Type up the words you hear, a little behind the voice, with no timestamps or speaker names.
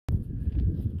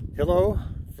Hello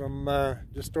from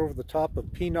just over the top of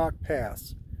Pennock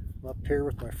Pass. I'm up here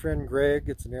with my friend Greg.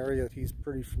 It's an area that he's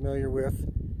pretty familiar with.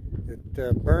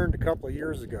 It burned a couple of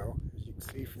years ago, as you can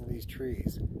see from these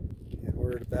trees. And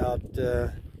we're at about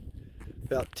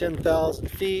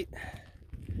 10,000 feet.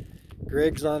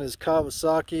 Greg's on his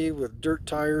Kawasaki with dirt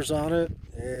tires on it,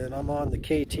 and I'm on the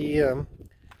KTM.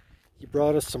 He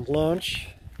brought us some lunch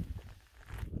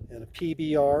and a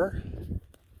PBR,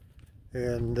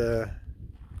 and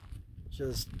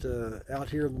just out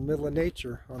here in the middle of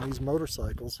nature on these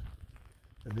motorcycles,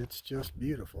 and it's just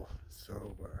beautiful.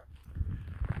 So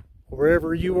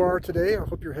wherever you are today, I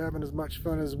hope you're having as much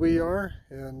fun as we are,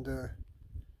 and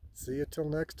see you till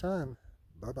next time.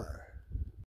 Bye bye.